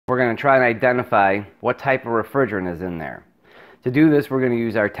going to try and identify what type of refrigerant is in there. To do this, we're going to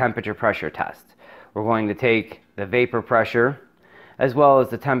use our temperature pressure test. We're going to take the vapor pressure as well as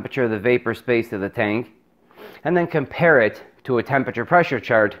the temperature of the vapor space of the tank and then compare it to a temperature pressure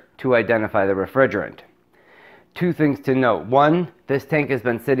chart to identify the refrigerant. Two things to note. One, this tank has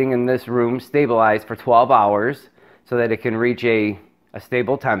been sitting in this room stabilized for 12 hours so that it can reach a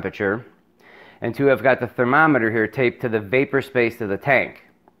stable temperature. And two, I've got the thermometer here taped to the vapor space of the tank.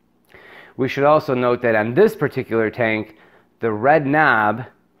 We should also note that on this particular tank, the red knob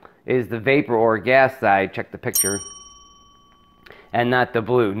is the vapor or gas side, check the picture, and not the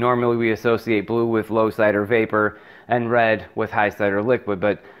blue. Normally we associate blue with low side or vapor and red with high side or liquid,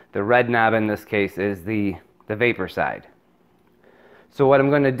 but the red knob in this case is the vapor side. So what I'm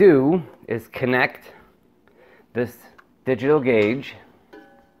going to do is connect this digital gauge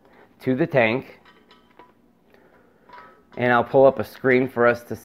to the tank, and I'll pull up a screen for us to